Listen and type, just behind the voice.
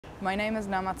My name is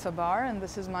Naama Tsabar, and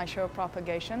this is my show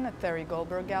Propagation at Thierry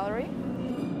Goldberg Gallery.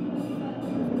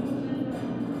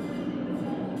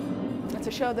 It's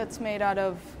a show that's made out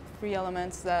of three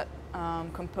elements that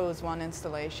compose one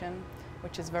installation,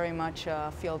 which is very much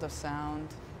a field of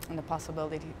sound and the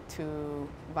possibility to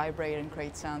vibrate and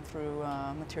create sound through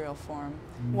material form.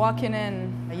 Walking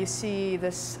in, you see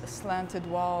this slanted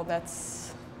wall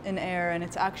that's in air, and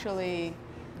it's actually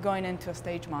going into a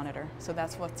stage monitor, so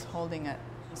that's what's holding it.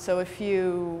 So if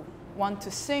you want to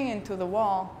sing into the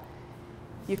wall,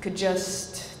 you could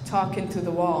just talk into the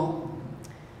wall.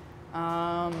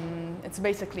 It's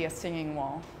basically a singing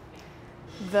wall.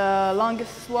 The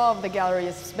longest wall of the gallery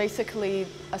is basically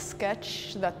a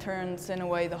sketch that turns, in a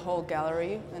way, the whole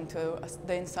gallery into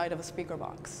the inside of a speaker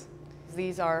box.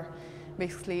 These are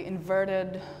basically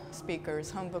inverted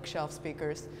speakers, home bookshelf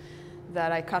speakers,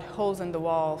 that I cut holes in the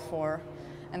wall for,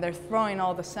 and they're throwing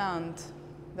all the sound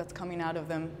that's coming out of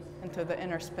them into the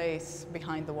inner space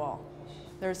behind the wall.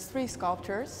 There's three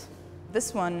sculptures.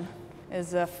 This one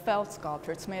is a felt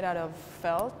sculpture. It's made out of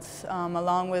felt,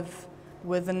 along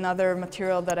with another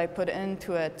material that I put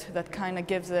into it that kind of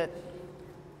gives it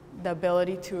the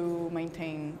ability to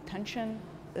maintain tension.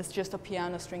 It's just a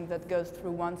piano string that goes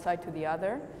through one side to the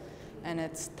other, and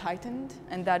it's tightened,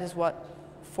 and that is what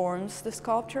forms the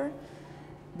sculpture,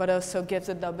 but also gives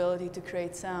it the ability to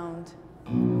create sound,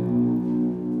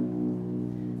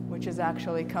 which is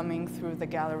actually coming through the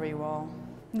gallery wall.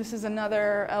 This is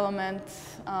another element,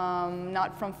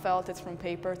 not from felt, it's from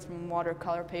paper, it's from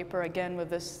watercolor paper, again with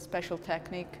this special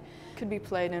technique. It could be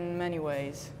played in many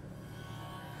ways.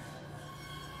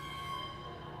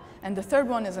 And the third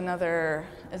one is another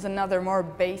more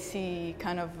bassy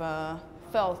kind of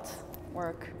felt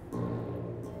work.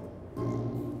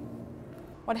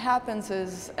 What happens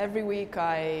is every week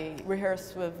I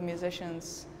rehearse with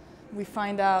musicians. We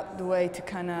find out the way to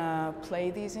kind of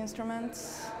play these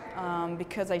instruments.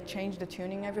 Because I change the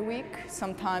tuning every week.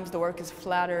 Sometimes the work is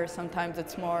flatter, sometimes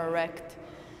it's more erect,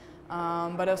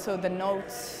 but also the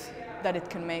notes that it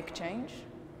can make change.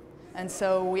 And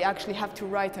so we actually have to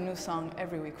write a new song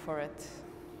every week for it.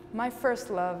 My first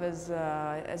love as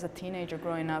a teenager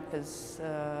growing up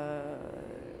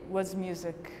was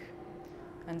music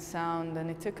and sound, and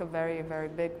it took a very, very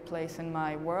big place in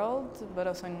my world, but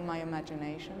also in my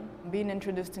imagination. Being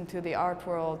introduced into the art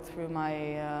world through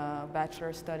my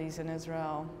bachelor studies in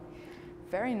Israel,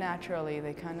 very naturally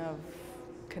they kind of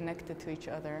connected to each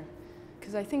other.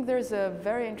 Because I think there's a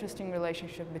very interesting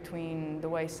relationship between the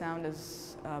way sound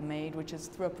is made, which is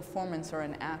through a performance or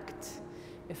an act.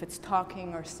 If it's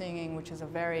talking or singing, which is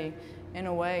in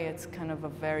a way, it's kind of a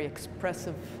very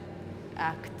expressive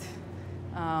act.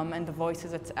 And the voice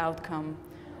is its outcome,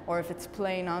 or if it's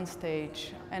playing on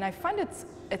stage. And I find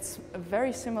it's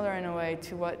very similar in a way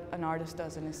to what an artist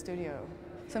does in a studio.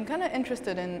 So I'm kind of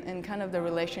interested in kind of the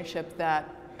relationship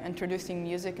that introducing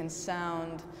music and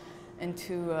sound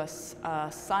into a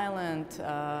silent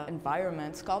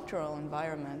environment, sculptural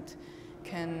environment,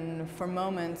 can for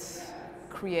moments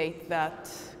create that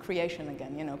creation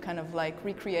again, you know, kind of like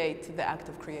recreate the act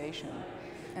of creation.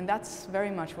 And that's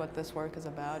very much what this work is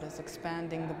about, is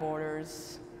expanding the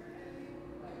borders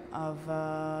of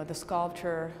the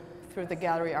sculpture through the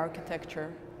gallery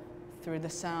architecture, through the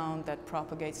sound that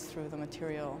propagates through the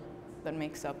material that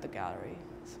makes up the gallery.